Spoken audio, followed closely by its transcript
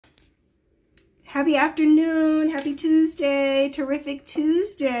Happy afternoon. Happy Tuesday. Terrific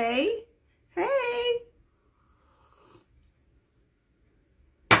Tuesday. Hey.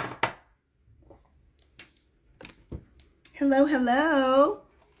 Hello, hello.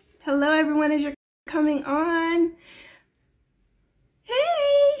 Hello, everyone, as you're coming on.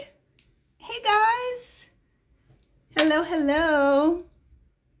 Hey. Hey, guys. Hello, hello.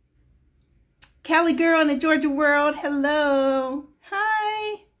 Cali girl in the Georgia world. Hello.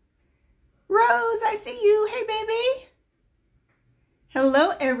 Hi. Rose, I see you. Hey, baby.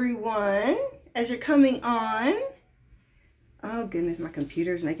 Hello, everyone, as you're coming on. Oh, goodness, my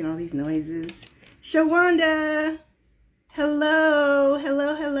computer's making all these noises. Shawanda. Hello,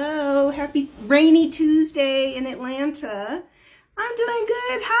 hello, hello. Happy rainy Tuesday in Atlanta. I'm doing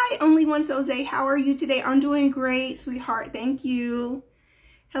good. Hi, Only One Jose. How are you today? I'm doing great, sweetheart. Thank you.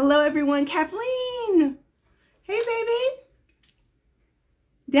 Hello, everyone. Kathleen. Hey, baby.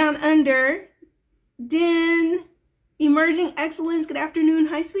 Down under. Den. Emerging Excellence. Good afternoon.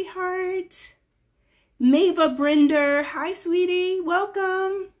 Hi, sweetheart. Mava Brinder. Hi, sweetie.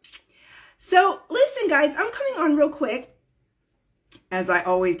 Welcome. So, listen, guys. I'm coming on real quick. As I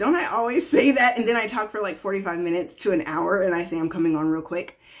always, don't I always say that? And then I talk for like 45 minutes to an hour and I say I'm coming on real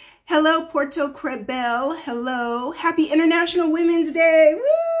quick. Hello, Porto Crebel. Hello. Happy International Women's Day. Woo!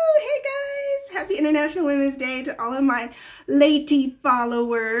 Hey, guys. Happy International Women's Day to all of my lady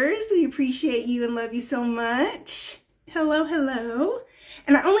followers. We appreciate you and love you so much. Hello, hello.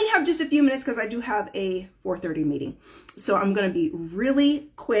 And I only have just a few minutes because I do have a 4:30 meeting. So I'm going to be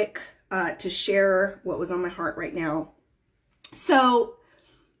really quick to share what was on my heart right now. So,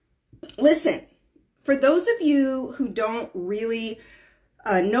 listen, for those of you who don't really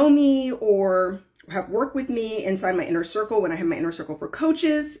know me or have worked with me inside my inner circle when I have my inner circle for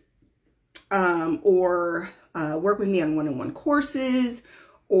coaches, or work with me on one-on-one courses,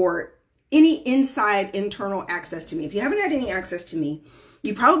 or any inside internal access to me. If you haven't had any access to me,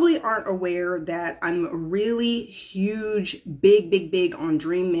 you probably aren't aware that I'm really huge, big on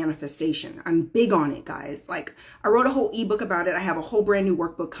dream manifestation. I'm big on it, guys. Like, I wrote a whole ebook about it. I have a whole brand new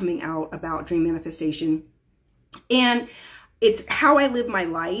workbook coming out about dream manifestation. And it's how I live my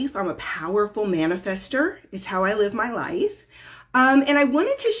life. I'm a powerful manifester. It's how I live my life. And I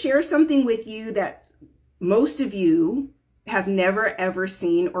wanted to share something with you that most of you have never, ever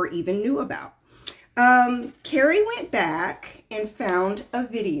seen or even knew about. Carrie went back and found a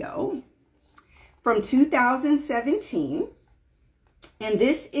video from 2017. And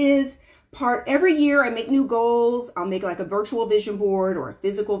this is every year I make new goals. I'll make like a virtual vision board or a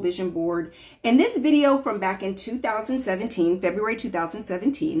physical vision board. And this video from back in 2017, February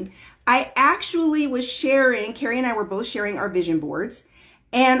 2017, I actually was sharing, Carrie and I were both sharing our vision boards.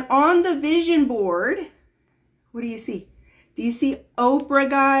 And on the vision board, what do you see? Do you see Oprah,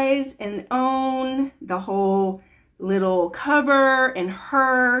 guys, and OWN, the whole little cover and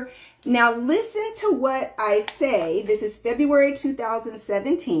her? Now listen to what I say. This is February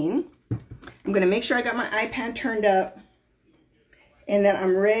 2017. I'm going to make sure I got my iPad turned up and that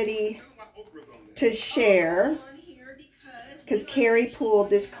I'm ready to share, because Carrie pulled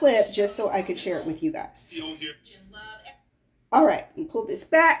this clip just so I could share it with you guys. All right, and pull this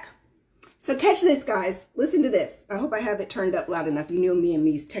back. So catch this, guys. Listen to this. I hope I have it turned up loud enough. You know me and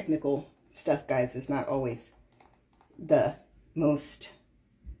me's technical stuff, guys, is not always the most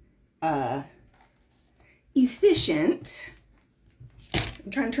efficient.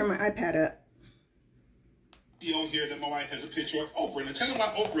 I'm trying to turn my iPad up. On here that my wife has a picture of Oprah. Now tell them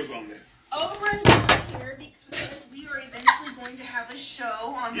why Oprah's on there. Oprah's on here because we are eventually going to have a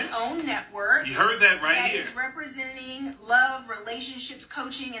show on the OWN network. You heard that right here. That is representing love, relationships,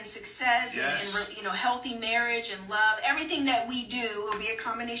 coaching, and success, and you know, healthy marriage and love. Everything that we do will be a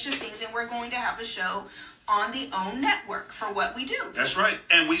combination of things, and we're going to have a show on the OWN network for what we do. That's right,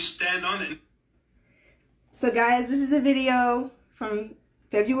 and we stand on it. So, guys, this is a video from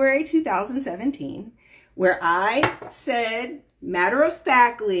February 2017 where I said,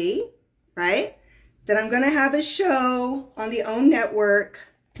 matter-of-factly, right, that I'm going to have a show on the OWN network,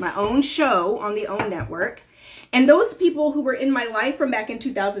 my own show on the OWN network. And those people who were in my life from back in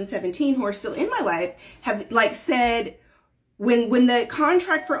 2017, who are still in my life, have like said, when the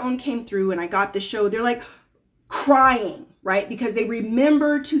contract for OWN came through and I got the show, they're like crying, right? Because they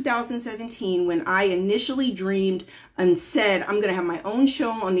remember 2017 when I initially dreamed and said, I'm going to have my own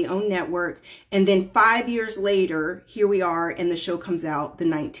show on the OWN network. And then 5 years later, here we are, and the show comes out the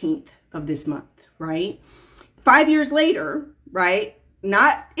 19th of this month, right? 5 years later, right?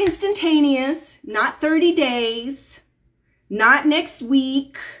 Not instantaneous, not 30 days, not next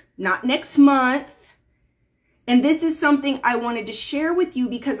week, not next month. And this is something I wanted to share with you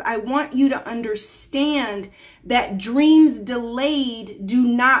because I want you to understand that dreams delayed do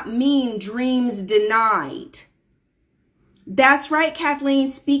not mean dreams denied. That's right, Kathleen,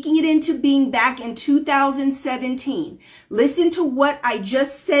 speaking it into being back in 2017. Listen to what I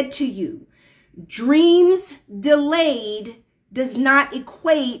just said to you. Dreams delayed does not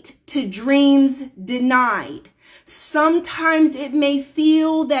equate to dreams denied. Sometimes it may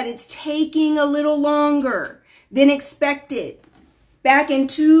feel that it's taking a little longer than expected. Back in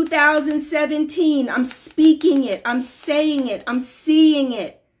 2017, I'm speaking it, I'm saying it, I'm seeing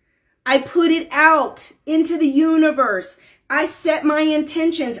it. I put it out into the universe. I set my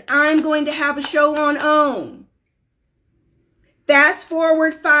intentions. I'm going to have a show on OWN. Fast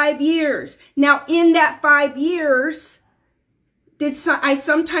forward 5 years. Now, in that 5 years, I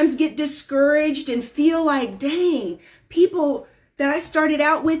sometimes get discouraged and feel like, dang, people that I started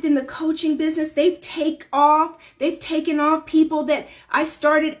out with in the coaching business, they've taken off people that I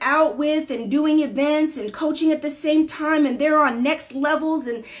started out with and doing events and coaching at the same time, and they're on next levels,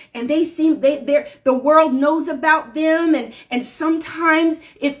 and the world knows about them, and sometimes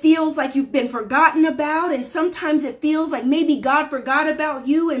it feels like you've been forgotten about, and sometimes it feels like maybe God forgot about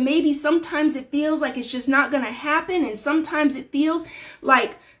you, and maybe sometimes it feels like it's just not going to happen, and sometimes it feels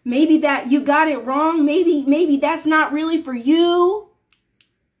like maybe that you got it wrong. Maybe that's not really for you.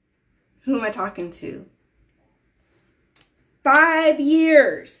 Who am I talking to? 5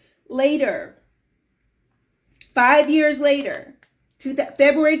 years later, February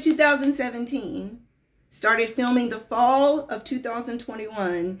 2017, started filming the fall of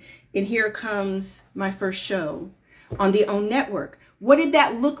 2021, and here comes my first show on the OWN network. What did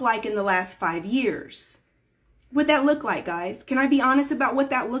that look like in the last 5 years? What that look like, guys? Can I be honest about what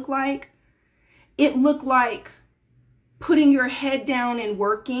that looked like? It looked like putting your head down and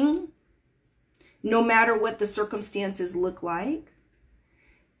working, no matter what the circumstances look like.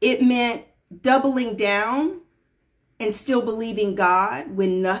 It meant doubling down and still believing God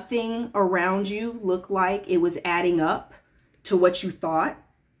when nothing around you looked like it was adding up to what you thought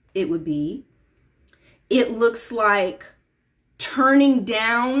it would be. It looks like turning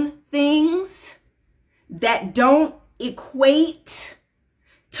down things that don't equate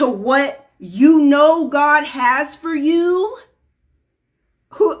to what you know God has for you.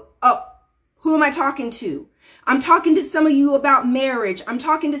 Who am I talking to? I'm talking to some of you about marriage. I'm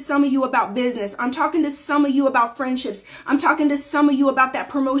talking to some of you about business. I'm talking to some of you about friendships. I'm talking to some of you about that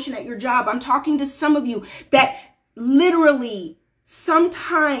promotion at your job. I'm talking to some of you that literally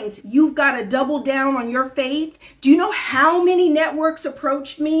sometimes you've got to double down on your faith. Do you know how many networks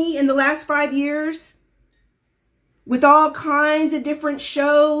approached me in the last 5 years? With all kinds of different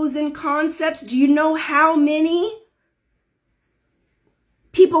shows and concepts. Do you know how many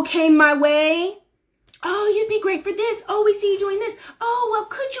people came my way? Oh, you'd be great for this. Oh, we see you doing this. Oh, well,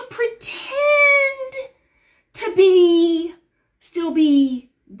 could you pretend to still be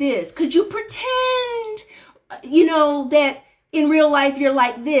this? Could you pretend, that in real life you're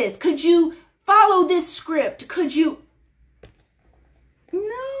like this? Could you follow this script? Could you?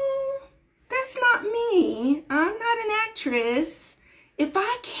 No, that's not me. I'm not an actress. If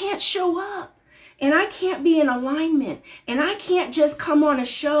I can't show up and I can't be in alignment and I can't just come on a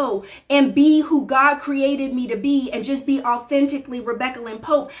show and be who God created me to be and just be authentically Rebecca Lynn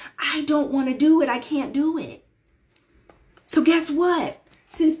Pope, I don't want to do it. I can't do it. So guess what?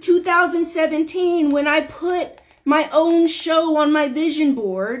 Since 2017, when I put my own show on my vision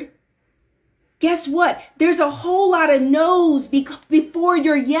board, guess what? There's a whole lot of no's before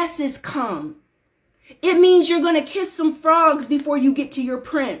your yeses come. It means you're going to kiss some frogs before you get to your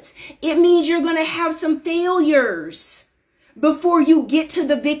prince. It means you're going to have some failures before you get to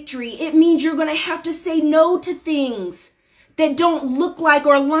the victory. It means you're going to have to say no to things that don't look like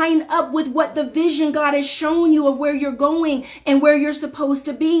or line up with what the vision God has shown you of where you're going and where you're supposed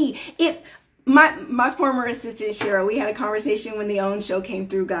to be. My former assistant, Cheryl, we had a conversation when the OWN show came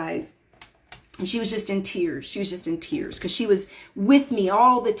through, guys. And she was just in tears. She was just in tears because she was with me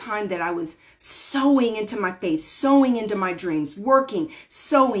all the time that I was sowing into my faith, sowing into my dreams, working,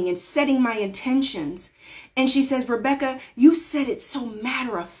 sowing, and setting my intentions. And she says, Rebecca, you said it so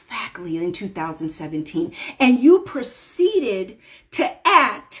matter-of-factly in 2017, and you proceeded to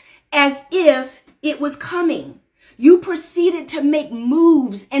act as if it was coming. You proceeded to make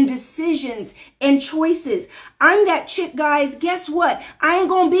moves and decisions and choices. I'm that chick, guys. Guess what? I ain't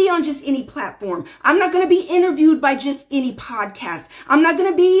going to be on just any platform. I'm not going to be interviewed by just any podcast. I'm not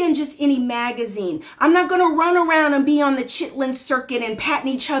going to be in just any magazine. I'm not going to run around and be on the chitlin circuit and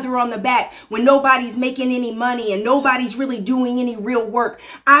patting each other on the back when nobody's making any money and nobody's really doing any real work.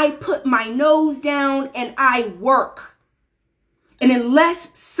 I put my nose down and I work. And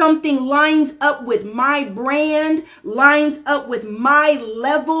unless something lines up with my brand, lines up with my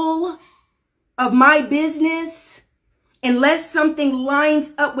level of my business, unless something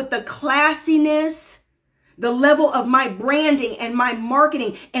lines up with the classiness, the level of my branding and my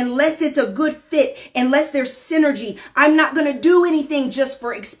marketing, unless it's a good fit, unless there's synergy, I'm not going to do anything just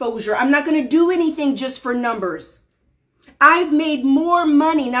for exposure. I'm not going to do anything just for numbers. I've made more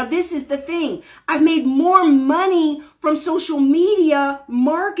money. Now, this is the thing. I've made more money from social media,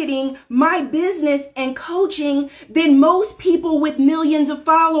 marketing, my business, and coaching than most people with millions of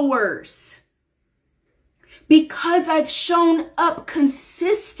followers. Because I've shown up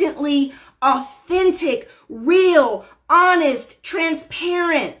consistently, authentic, real, honest,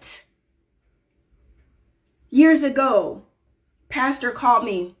 transparent. Years ago, pastor called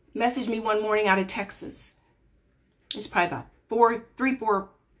me, messaged me one morning out of Texas. It's probably about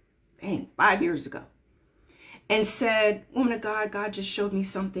 5 years ago. And said, woman of God, God just showed me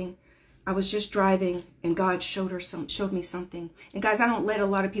something. I was just driving and God showed me something. And guys, I don't let a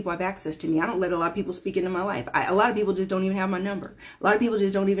lot of people have access to me. I don't let a lot of people speak into my life. A lot of people just don't even have my number. A lot of people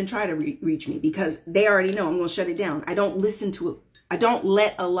just don't even try to reach me because they already know I'm going to shut it down. I don't listen to it. I don't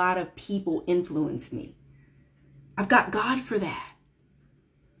let a lot of people influence me. I've got God for that.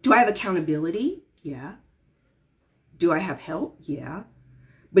 Do I have accountability? Yeah. Do I have help? Yeah.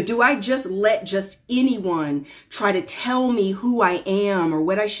 But do I just let just anyone try to tell me who I am or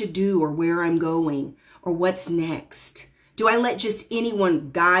what I should do or where I'm going or what's next? Do I let just anyone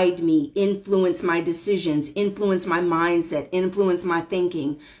guide me, influence my decisions, influence my mindset, influence my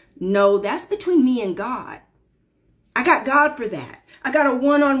thinking? No, that's between me and God. I got God for that. I got a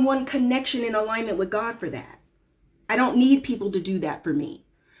one-on-one connection in alignment with God for that. I don't need people to do that for me.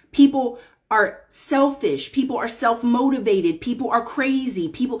 People are selfish. People are self-motivated. People are crazy.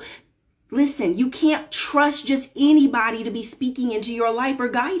 Listen, you can't trust just anybody to be speaking into your life or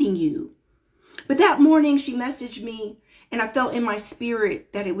guiding you. But that morning she messaged me and I felt in my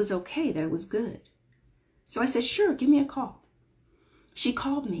spirit that it was okay, that it was good. So I said, sure, give me a call. She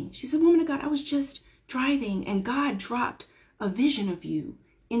called me. She said, woman of God, I was just driving and God dropped a vision of you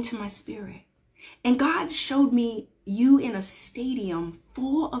into my spirit. And God showed me you in a stadium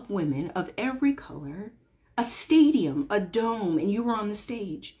full of women of every color, a stadium, a dome, and you were on the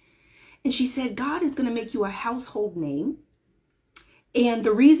stage. And she said, God is going to make you a household name. And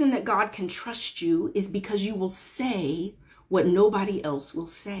the reason that God can trust you is because you will say what nobody else will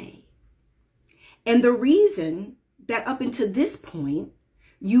say. And the reason that up until this point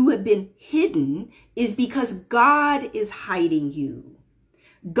you have been hidden is because God is hiding you.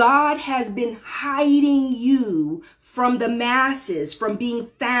 God has been hiding you from the masses, from being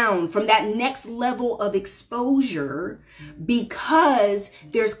found, from that next level of exposure, because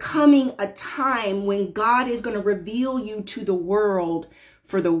there's coming a time when God is going to reveal you to the world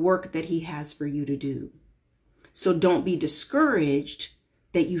for the work that he has for you to do. So don't be discouraged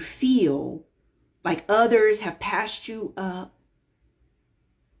that you feel like others have passed you up,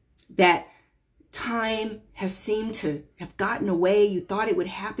 that time has seemed to have gotten away. You thought it would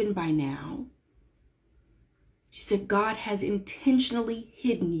happen by now. She said, God has intentionally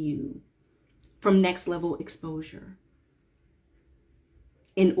hidden you from next level exposure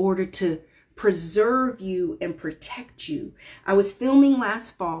in order to preserve you and protect you. I was filming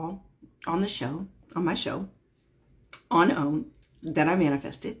last fall on my show, on OWN, that I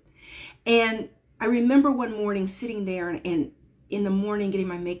manifested. And I remember one morning sitting there and in the morning getting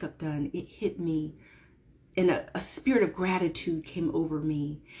my makeup done, it hit me and a spirit of gratitude came over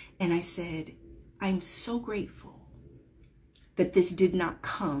me. And I said, I'm so grateful that this did not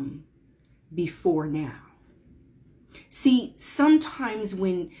come before now. See, sometimes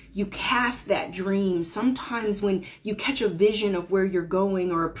when you cast that dream, sometimes when you catch a vision of where you're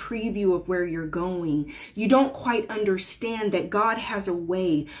going or a preview of where you're going, you don't quite understand that God has a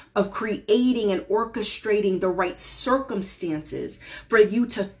way of creating and orchestrating the right circumstances for you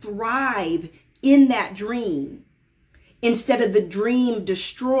to thrive in that dream, instead of the dream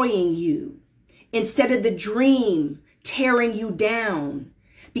destroying you, instead of the dream tearing you down.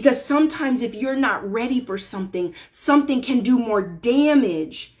 Because sometimes if you're not ready for something, something can do more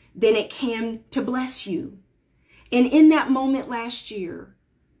damage than it can to bless you. And in that moment last year,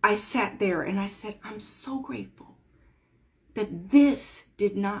 I sat there and I said, I'm so grateful that this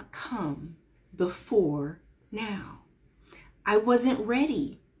did not come before now. I wasn't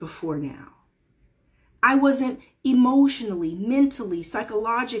ready before now. I wasn't emotionally, mentally,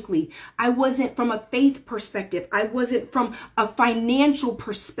 psychologically. I wasn't from a faith perspective. I wasn't from a financial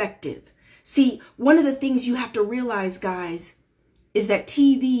perspective. See, one of the things you have to realize, guys, is that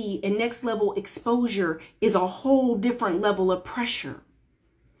TV and next level exposure is a whole different level of pressure.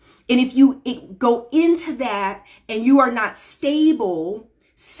 And if you go into that and you are not stable,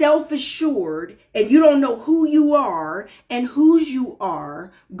 self-assured, and you don't know who you are and whose you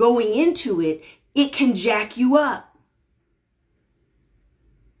are going into it, it can jack you up.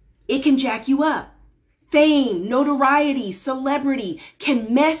 It can jack you up. Fame, notoriety, celebrity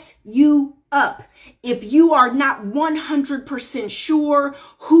can mess you up if you are not 100% sure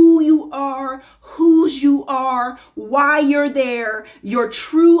who you are, whose you are, why you're there, your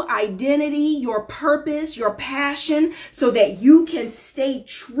true identity, your purpose, your passion, so that you can stay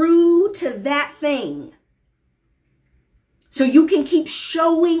true to that thing. So you can keep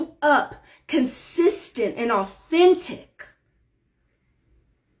showing up consistent and authentic.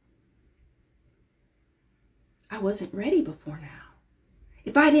 I wasn't ready before now.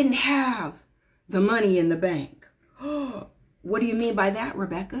 If I didn't have the money in the bank. What do you mean by that,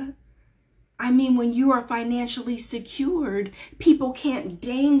 Rebecca? I mean, when you are financially secured, people can't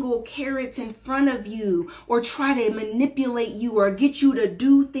dangle carrots in front of you or try to manipulate you or get you to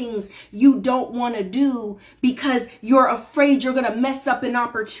do things you don't want to do because you're afraid you're going to mess up an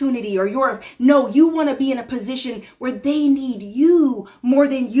opportunity, or you want to be in a position where they need you more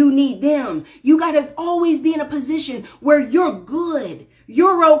than you need them. You got to always be in a position where you're good.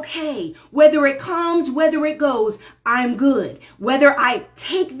 You're okay. Whether it comes, whether it goes, I'm good. Whether I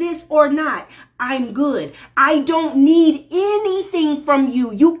take this or not, I'm good. I don't need anything from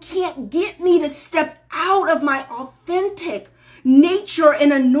you. You can't get me to step out of my authentic nature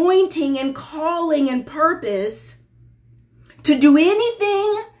and anointing and calling and purpose to do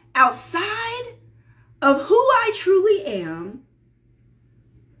anything outside of who I truly am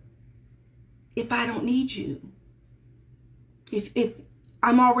if I don't need you. If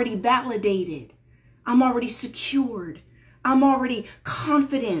I'm already validated, I'm already secured, I'm already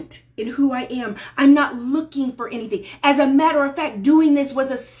confident in who I am. I'm not looking for anything. As a matter of fact, doing this was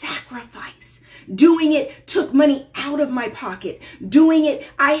a sacrifice. Doing it took money out of my pocket. Doing it,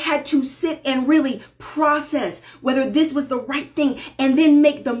 I had to sit and really process whether this was the right thing and then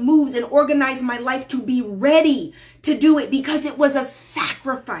make the moves and organize my life to be ready to do it because it was a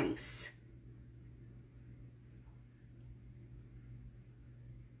sacrifice.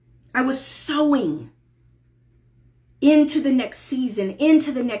 I was sowing into the next season,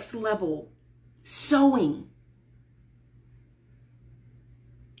 into the next level, sowing.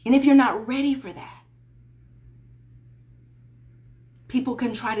 And if you're not ready for that, people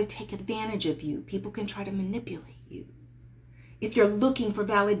can try to take advantage of you. People can try to manipulate you. If you're looking for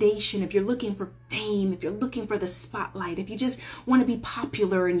validation, if you're looking for fame, if you're looking for the spotlight, if you just want to be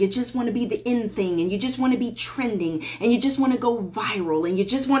popular and you just want to be the in thing and you just want to be trending and you just want to go viral and you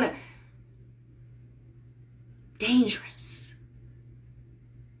just want to... Dangerous.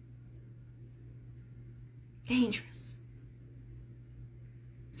 Dangerous.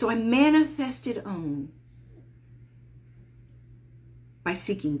 So I manifested OWN by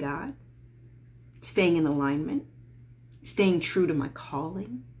seeking God, staying in alignment, staying true to my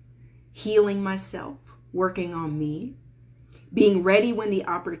calling, healing myself, working on me, being ready when the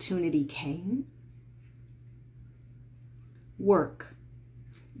opportunity came. Work.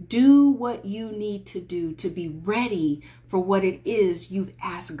 Do what you need to do to be ready for what it is you've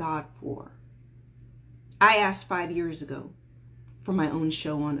asked God for. I asked 5 years ago for my own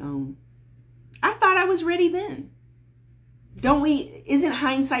show on OWN. I thought I was ready then. Isn't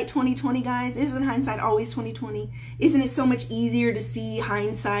hindsight 2020, guys? Isn't hindsight always 2020? Isn't it so much easier to see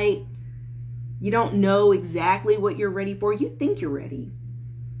hindsight? You don't know exactly what you're ready for. You think you're ready.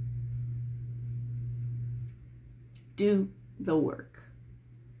 Do the work.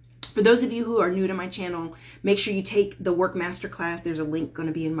 For those of you who are new to my channel, make sure you take the Work Masterclass. There's a link going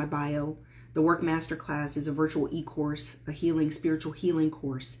to be in my bio. The Work Masterclass is a virtual e-course, a spiritual healing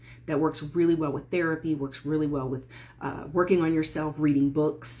course that works really well with therapy, works really well with working on yourself, reading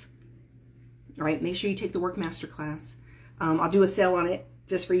books. All right, make sure you take the Work Masterclass. I'll do a sale on it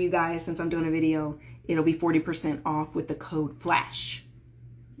just for you guys since I'm doing a video. It'll be 40% off with the code FLASH.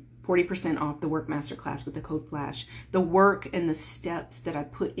 40% off the Work Masterclass with the code FLASH. The work and the steps that I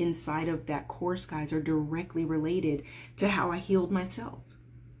put inside of that course, guys, are directly related to how I healed myself.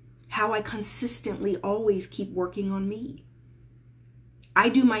 How I consistently always keep working on me. I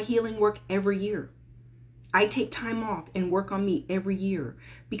do my healing work every year. I take time off and work on me every year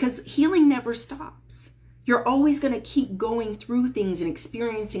because healing never stops. You're always going to keep going through things and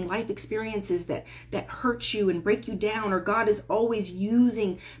experiencing life experiences that hurt you and break you down, or God is always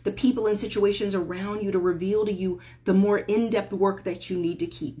using the people and situations around you to reveal to you the more in-depth work that you need to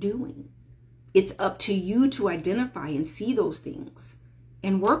keep doing. It's up to you to identify and see those things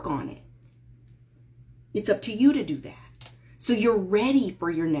and work on it. It's up to you to do that. So you're ready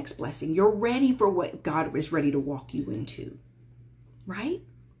for your next blessing. You're ready for what God is ready to walk you into, right?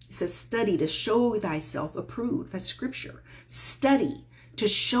 It says, study to show thyself approved. That's scripture. Study to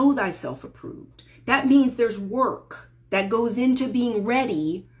show thyself approved. That means there's work that goes into being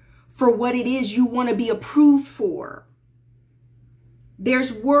ready for what it is you want to be approved for.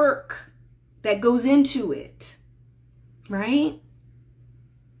 There's work that goes into it, right?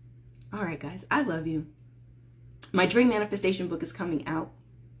 All right, guys, I love you. My Dream Manifestation book is coming out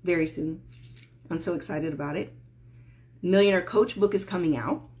very soon. I'm so excited about it. Millionaire Coach book is coming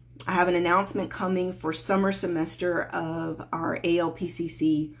out. I have an announcement coming for summer semester of our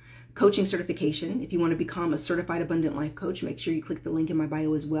ALPCC coaching certification. If you want to become a certified abundant life coach, make sure you click the link in my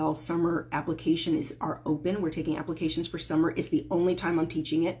bio as well. Summer applications are open. We're taking applications for summer. It's the only time I'm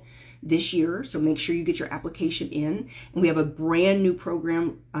teaching it this year, so make sure you get your application in. And we have a brand new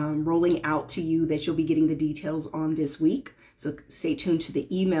program rolling out to you that you'll be getting the details on this week. So stay tuned to the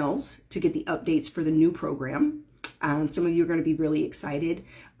emails to get the updates for the new program. Some of you are going to be really excited.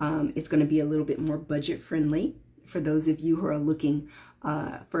 It's going to be a little bit more budget friendly for those of you who are looking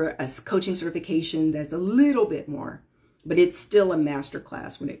for a coaching certification that's a little bit more, but it's still a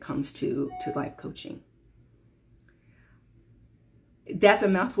masterclass when it comes to life coaching. That's a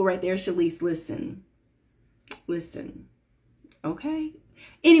mouthful right there, Shalise. Listen. Okay.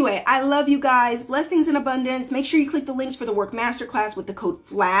 Anyway, I love you guys. Blessings in abundance. Make sure you click the links for the Work Masterclass with the code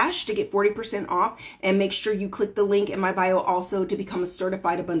FLASH to get 40% off. And make sure you click the link in my bio also to become a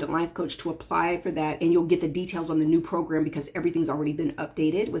certified abundant life coach to apply for that. And you'll get the details on the new program because everything's already been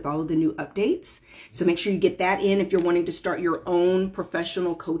updated with all of the new updates. So make sure you get that in if you're wanting to start your own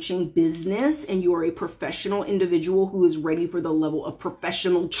professional coaching business and you are a professional individual who is ready for the level of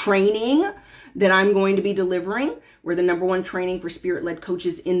professional training that I'm going to be delivering. We're the #1 training for spirit-led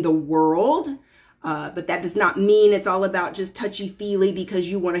coaches in the world. But that does not mean it's all about just touchy-feely because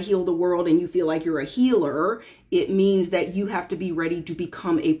you want to heal the world and you feel like you're a healer. It means that you have to be ready to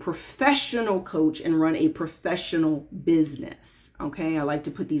become a professional coach and run a professional business. Okay, I like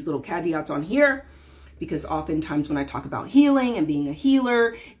to put these little caveats on here because oftentimes when I talk about healing and being a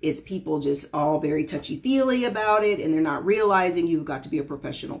healer, it's people just all very touchy-feely about it and they're not realizing you've got to be a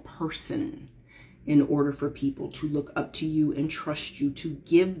professional person in order for people to look up to you and trust you to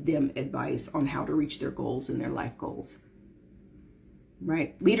give them advice on how to reach their goals and their life goals.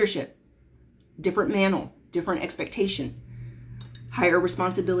 Right? Leadership, different mantle, different expectation, higher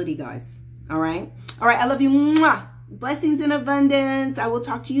responsibility, guys. All right? All right, I love you. Mwah! Blessings in abundance. I will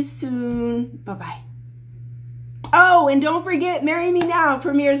talk to you soon. Bye-bye. Oh, and don't forget, Marry Me Now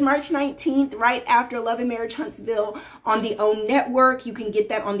premieres March 19th, right after Love and Marriage Huntsville on the OWN network. You can get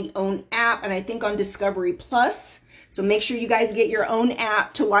that on the OWN app and I think on Discovery Plus. So make sure you guys get your own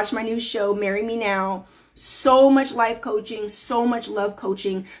app to watch my new show, Marry Me Now. So much life coaching, so much love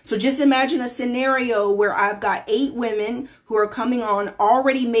coaching. So just imagine a scenario where I've got 8 women who are coming on,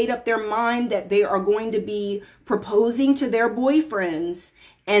 already made up their mind that they are going to be proposing to their boyfriends.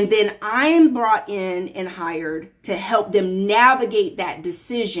 And then I am brought in and hired to help them navigate that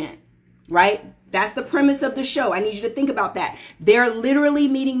decision, right? That's the premise of the show. I need you to think about that. They're literally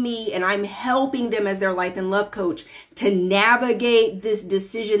meeting me and I'm helping them as their life and love coach to navigate this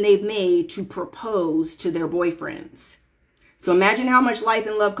decision they've made to propose to their boyfriends. So imagine how much life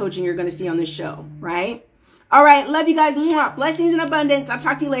and love coaching you're going to see on this show, right? All right. Love you guys. Mwah. Blessings in abundance. I'll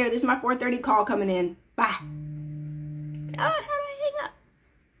talk to you later. This is my 4:30 call coming in. Bye.